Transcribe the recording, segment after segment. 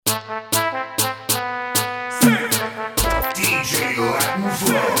DJ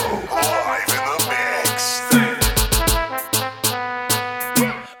LatinFlow, live in the mix.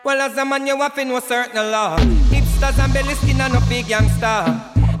 Well, as a man, you have to know certain law. Hipsters and belly skin and no big gangster.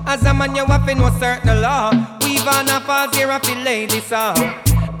 As a man, you have to know certain law. We've on a pause here, I feel ladies off.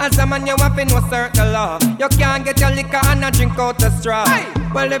 As a man, you have to know certain law. You can't get your liquor and a drink out the straw. Hey.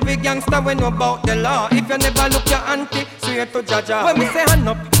 Well, every gangster we know about the law. If you never look your auntie, swear to Jaja. When we say hand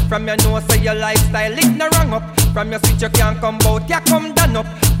up, from your nose say your lifestyle is no wrong up. From your seat you can't come out, you come down up.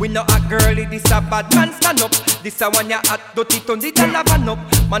 We know a girlie, this a bad man stand up. This a one ya hot, dirty turn the lavan up.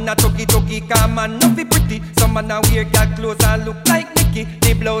 Man a tuggy, come man no be pretty. Some man a wear girl clothes and look like Mickey.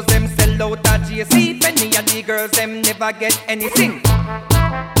 The blouse them sell out a JC Penny. And the girls them never get anything.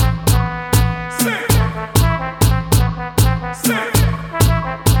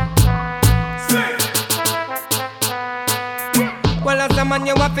 Well, as a man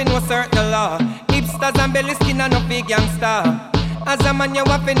you have to know certain law. Hipsters and belly skin and no big gangster. As a man you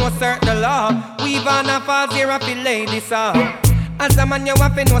have to know certain law. We've on a pause here, I feel ladies off. As a man you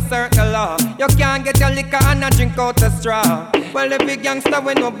have to know certain law. You can't get your liquor and a drink out the straw. Well, every gangster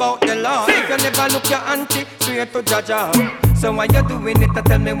we know about the law. If you never look your auntie, swear to Jaja. So why you doing it?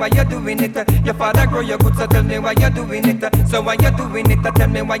 Tell me why you doing it. Your father grow your good, so tell me why you doing it. So why you doing it? Tell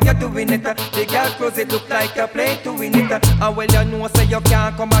me why you doing it. The girl clothes it look like you play to win it. And well you know say you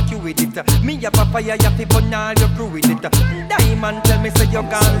can't come back you with it. Me a papa you have to burn all your crew with it. Diamond tell me say you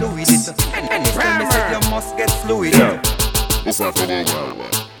can't lose it. And tell me say you must get slow with it. It's not for the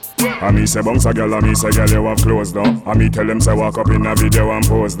world. I me say bounce a girl, I me say girl you have clothes though. I me tell them say walk up in a video and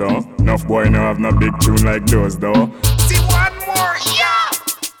pose though. Enough boy no have no big tune like those though. See one more, yeah.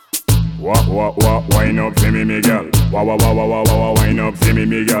 What, wine up for me, girl. Wine up for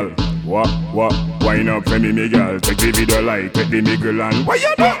me, girl. What, wine up for me, girl. Take the video light, take the miggle and what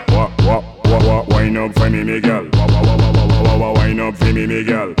you do? What, wine up for me, girl. Wine up for me,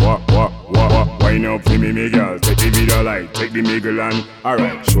 girl. What, wine up for me, girl. Take the video light, take the miggle and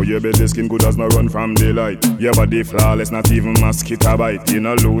alright. Show your belly skin good as no run from the light. Your body flawless, not even mosquito bite. You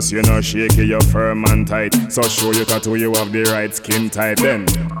no loose, you no shaky, you firm and tight. So show your tattoo, you have the right skin type. Then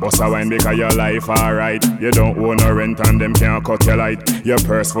bust a wine because your life alright. You don't own no rent and them can't cut your light. Your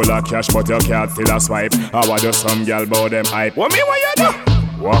purse full of cash but your card still a swipe. How about just some girl bout them hype? What you do?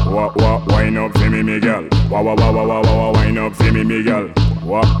 What, wine up for me, girl. Wine up for me, girl.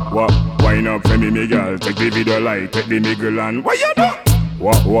 What, wine up for me, girl. Take the video light, take the miggle and what you do?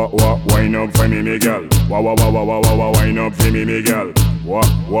 What, wine up for me, girl. Wine up for me, girl. What,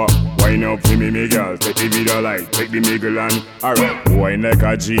 wine up for me, girl. Take the video light, take the miggle and alright. Wine like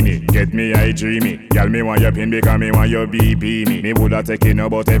a genie, get me I dreamy. Girl, me want your pin because me want your BB me. Me woulda taken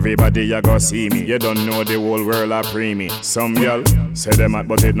about everybody you go see me. You don't know the whole world a pre me. Some girl say them at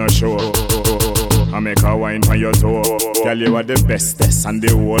but it no show. I make a wine from your toe. Girl, you are the bestest and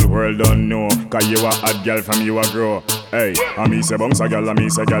the whole world don't know. Cause you a hot girl from you a grow. Hey, I me say bounce a girl, I me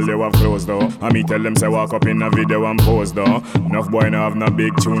say girl you have clothes though. I me tell them say walk up in a video and pose though. Enough boy no have no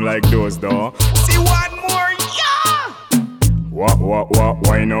big tune like those though. See one more, yeah. What,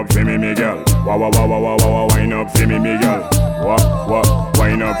 wine up for me, girl. Wine up for me, girl. What,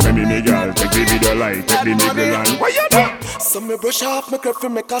 wine up for me, girl. Take the video light, take the niggle and what you do? So me brush off my crap for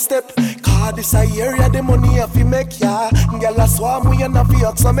make a step. Cause this a area the money have to make, yeah. Girl a swarm we and a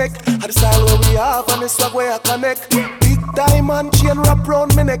fi so make. A the style where we have and the swag where I connect. Big diamond chain wrap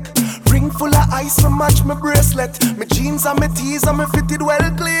round me neck. Ring full of ice to match my bracelet. My jeans and my tees and me fitted well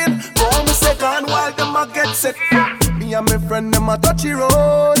clean. Go me second while them a get set. Me and my friend them a touchy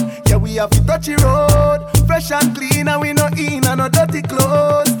road. Yeah we have to touchy road. Fresh and clean and we no in and no dirty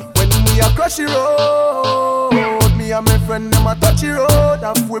clothes. When we a crushy road. Me and my friend them a touchy road.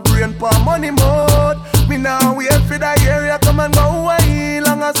 Have we brain for money mode. Me now wait for the area come and go away.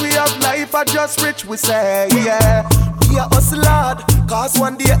 Long as we have life I just rich we say yeah. We a hustle hard, cause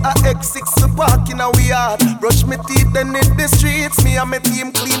one day a X6 to park in our yard. Brush me teeth then hit the streets. Me and my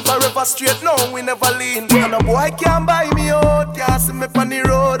team clean forever straight, no we never lean. And a boy can't buy me out, can't see me on the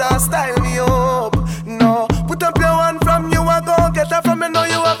road and style me up. No, put up your one from you and go get her from me. Know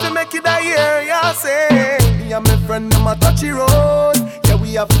you have to make it a year, yeah say. Me and my friend them a touchy road. Yeah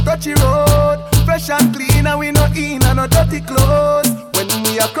we have to touchy road. Fresh and clean and we no in and no dirty clothes. When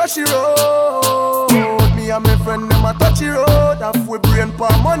we a crushy road. Me and my friend them a touchy road. Have we brain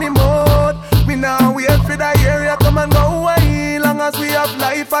for money mode. Me now wait for the area come and go away. Long as we have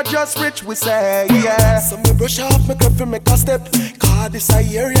life I just rich we say yeah. So me brush off my crap for make a step. Cause this a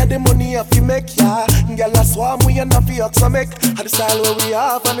area the money have to make yeah. Girl a swarm we and a fi so make. A the style where we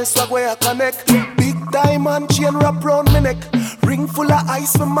have and the swag where I connect. Big diamond chain wrap round me neck. Ring full of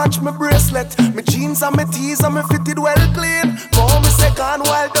ice, me match me bracelet. Me jeans and me tees and me fitted well clean. Go me second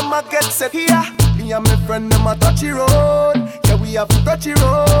while them a get set here. Me and my friend them a touchy road. Yeah, we have to touchy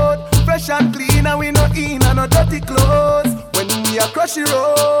road. Fresh and clean and we no in and no dirty clothes. When we a crushy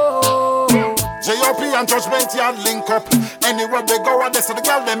road. J.O.P. and Judgment Yard link up. Anywhere they go, and they see the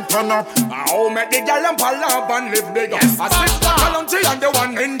girl them turn up. How make the girl them pal up and live big up. I sister Kalonji and the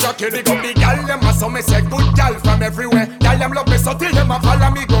one in Jackie. Big up the girl them a so me say good girl from everywhere. Girl them love me so till them a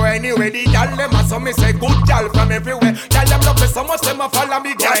follow me go anywhere. The girl them a so me say good girl from everywhere. Girl them love me so much them a follow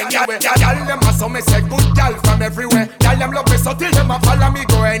me go anywhere. Girl them a so me say good girl from everywhere. Girl them love me so till them a follow me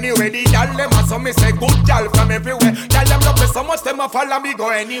go anywhere. The girl them a so me say good girl from everywhere. Girl them love me so much them a follow me go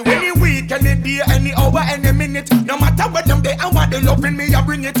anywhere. Any week, any day, any hour, any minute. No matter what them they and what they love in me, I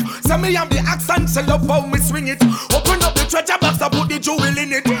bring it. So me have the accent, so love how me swing it. Open up the treasure box, I put the jewel in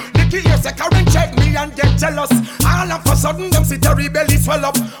it. Nicky here's a current check me and get jealous. All of a sudden them see the belly swell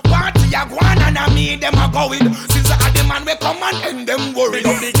up. Party a go on and I me them a going. Since I had the man we come and end them worried.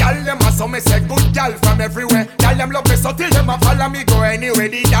 Up the gal them a so me say good gal from everywhere. Gal them love me so till them a follow me go anywhere.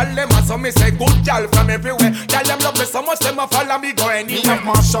 The gal them a so me say good gal from everywhere. Gal them love me so much them a follow me go anywhere. Me have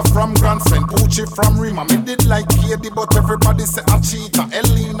Marsha from Grandson, Gucci from Rima. Me did like Katie, but everybody say a cheater.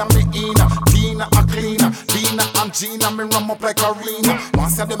 Elena, me Ina, Tina, a cleaner. Dina and Gina, me rum up like Arena.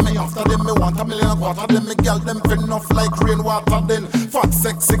 Once of them me after them, me want a million quarter. Them me girl them fin enough like rainwater. Then fat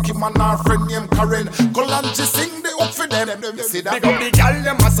sexy Kim and her friend named Karen. Kolanji sing the up for them. See that? Big up the gal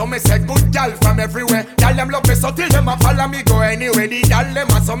them a so me say good gal from everywhere. Gal them love me so till them a follow me go anywhere. The gal them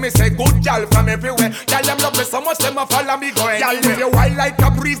a so me say good gal from everywhere. Gal them love me so much them a follow me go anywhere. Gal if you wild like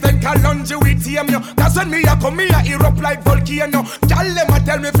a breeze, then Kalonji with him you. That's when me a come here erupt like volcano. Gal them a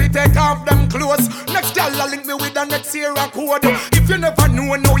tell me if you take off them clothes. Next gal a link me with the next year a code. If you never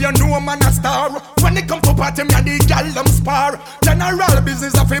know, now you know man a star. When it come to party, me and the gal them spar. General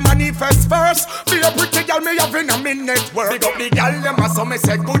business of him manifest first. Be a pretty gal me have in a minute work. Big up the gal them a so me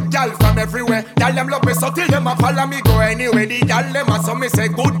say good gal from everywhere. Gal them love me so till them a follow me go anywhere. The gal them a so me say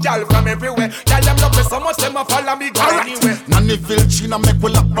good gal from everywhere. Gal them love me so much them a follow me go anywhere. Nannyville China make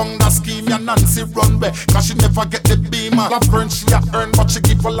we lock down the scheme. Ya Nancy run back, cause she never get the beamer. La burn she a earn, but she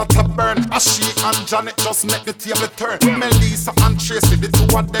give a lot of burn. As she and Janet just make the table turn. Melissa and Tracy, the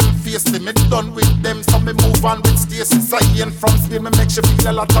two of them face me. Me done with them, so me move on with Stacey. Zion from Spain, me make she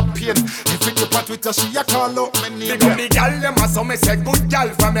feel a lot of pain. If you part with her, she a call out me name. Big up the gal them a so me say good gal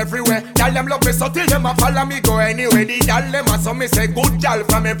from everywhere. Gal them love me so till them a follow me go anywhere. The gal them a so me say good gal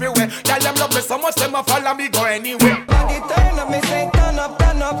from everywhere. Gal them love me so much them a follow me go anywhere. Body turn up, me say turn up,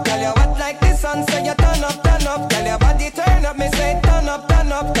 turn up. Girl, you hot like the sun, so you turn up, turn up. Girl, your body turn up, me say turn up,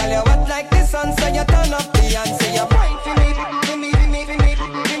 turn up. Girl, you hot like the sun, so you turn up. Beyonce, you wine for me, for me, for me, for me,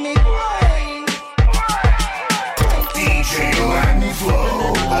 for me, wine. DJ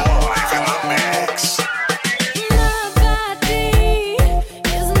LatinFlow, live in the mix.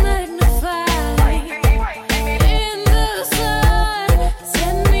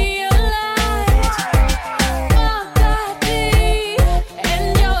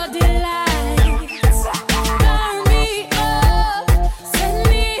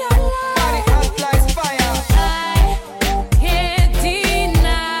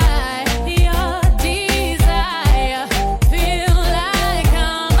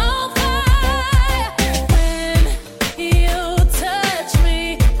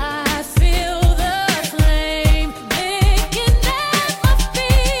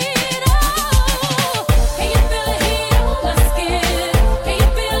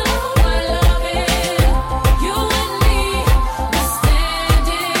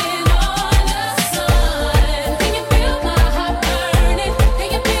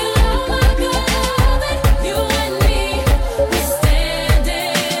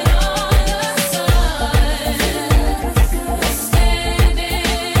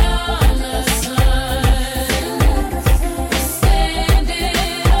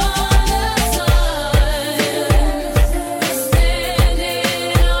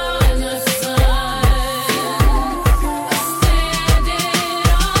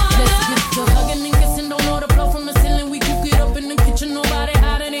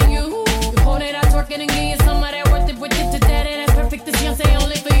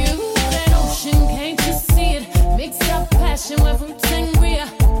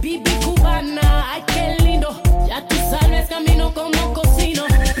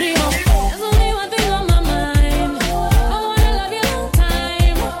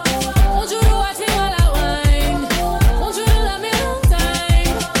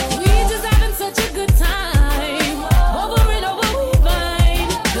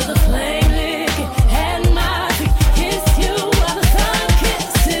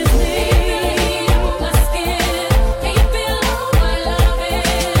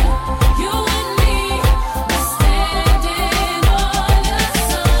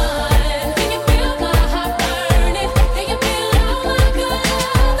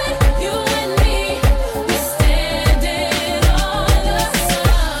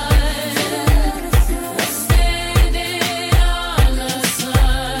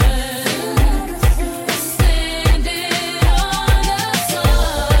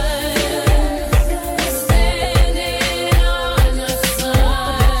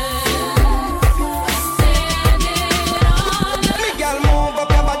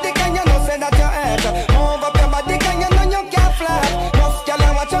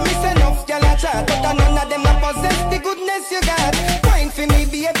 this you got. Wine for me,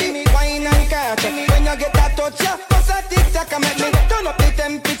 baby, wine and catch. When you get that touch, ya, bust a tic-tac and make me turn up the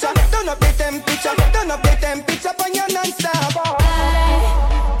temperature, turn up the temperature, turn up the temperature on your non-stop. I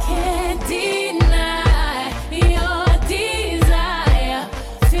can't deny your desire.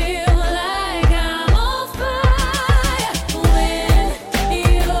 Feel like I'm on fire. When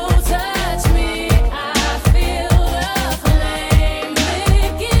you touch me, I feel the flame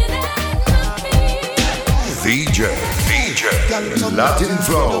licking at my feet. DJ,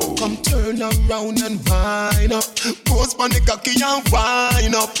 LatinFlow. Come turn around and wind up. Pose on the cocky and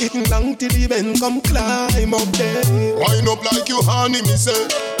wind up. Getting long till the bend, come climb up there. Wind up like you honey, me say.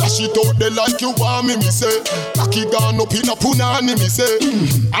 Dash it out there like you want me say. Cocky gone up in a punani, me say.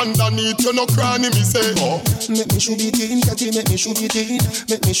 Underneath you no cranny, me say. Oh. Make me shoot it in, catty, make me shoot it in.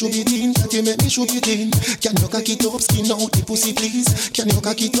 Make me shoot it in, catty, make me shoot it in. Can you cock it up, skin out the pussy, please? Can you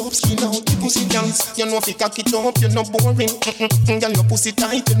cock it up, skin out the pussy, please? You know if you cock it up, you're not boring. Girl, your pussy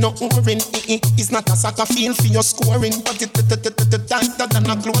tight, you're not boring. It's not a soccer field for your scoring, but it's tighter than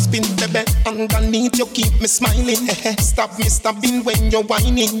a clothespin, baby. Underneath you keep me smiling. Stop me stopping when you're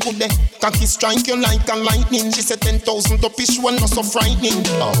whining. Good day, cocky strike you like a lightning. She said 10,000 up is one not so frightening.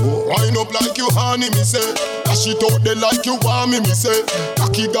 Wind up like you honey, me say. Dash it out there like you want me say.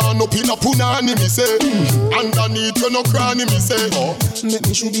 Cocky gone up in a punani, me say. Underneath you no cranny, me say. Oh. Make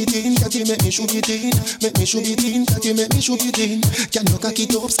me shoot it in, catty, make me shoot it in. Make me shoot it in, catty, make me shoot it in. Can you cock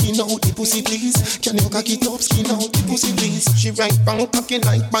it up, skin out the pussy, please? Can you cock it up, skin out the pussy, please? She right bang cocky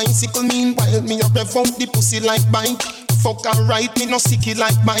like bicycle. Meanwhile, me a rev out the pussy like bike. Fuck her right, me no sicky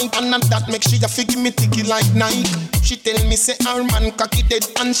like bike. And that make she a figgy me ticky like Nike. She tell me say her man cocky dead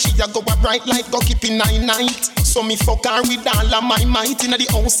and she a go a bright like go keep in night. So me fuck her with all of my might. Inna the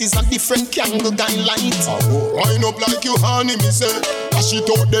house is a different candle guy light. Wind up like you honey, me say. Dash it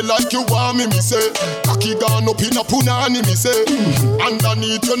out there like you want me say. Cocky gone up in a punani, me say.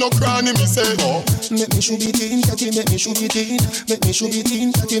 Underneath you no cranny, me say. Oh. Make me shoot it in, catty, make me shoot it in. Make me shoot it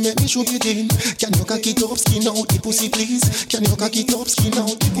in, catty, make me shoot it in. Can you cock it up, skin out the pussy, please? Can you cock it up, skin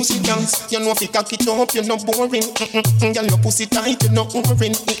out the pussy, please? You know if you cock it up, you're not boring. Girl, your pussy tight, you're not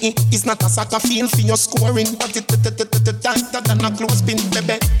boring. It's not a soccer field for your scoring, but it's tighter than a clothespin,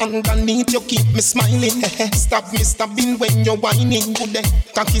 baby. Underneath you keep me smiling. Stop me stopping when you're whining. Good day,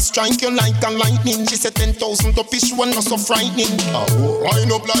 cocky strike you like a lightning. She said 10,000 up is one not so frightening.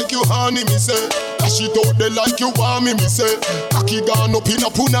 Wind up like you honey, me say. Dash it out there like you want me say. Cocky gone up in a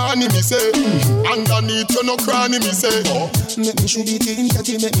punani, me say. Underneath you no cranny, me say. Oh. Make me shoot it in,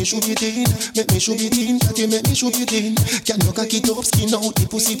 catty, make me shoot it in. Make me shoot it in, catty, make me shoot it in. Can you cock it up, skin out the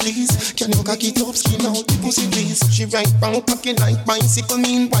pussy, please? Can you cock it up, skin out the pussy, please? She right bang cocky like bicycle.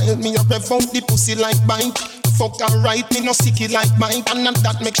 Meanwhile, me a rev out the pussy like bike. Fuck her right, me no sicky like Mike. And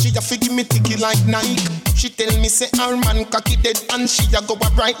that make she a figgy me ticky like Nike. She tell me say her man cocky dead and she a go a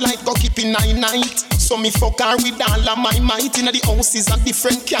bright like go keep in night. So me fuck her with all of my might. Inna the house is a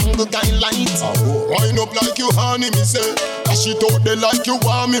different candle guy light. Wind up like you honey, me say. Dash it out there like you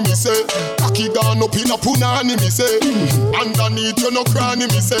want me say. Cocky gone up in a punani, me say. Underneath you no cranny,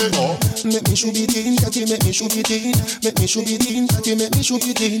 me say. Oh. Make me shoot it in, catty, make me shoot it in. Make me shoot it in, catty, make me shoot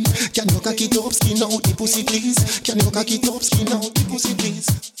it in. Can you cock it up, skin out the pussy, please? Can you cock it up, skin out the pussy,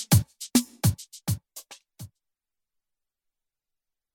 please?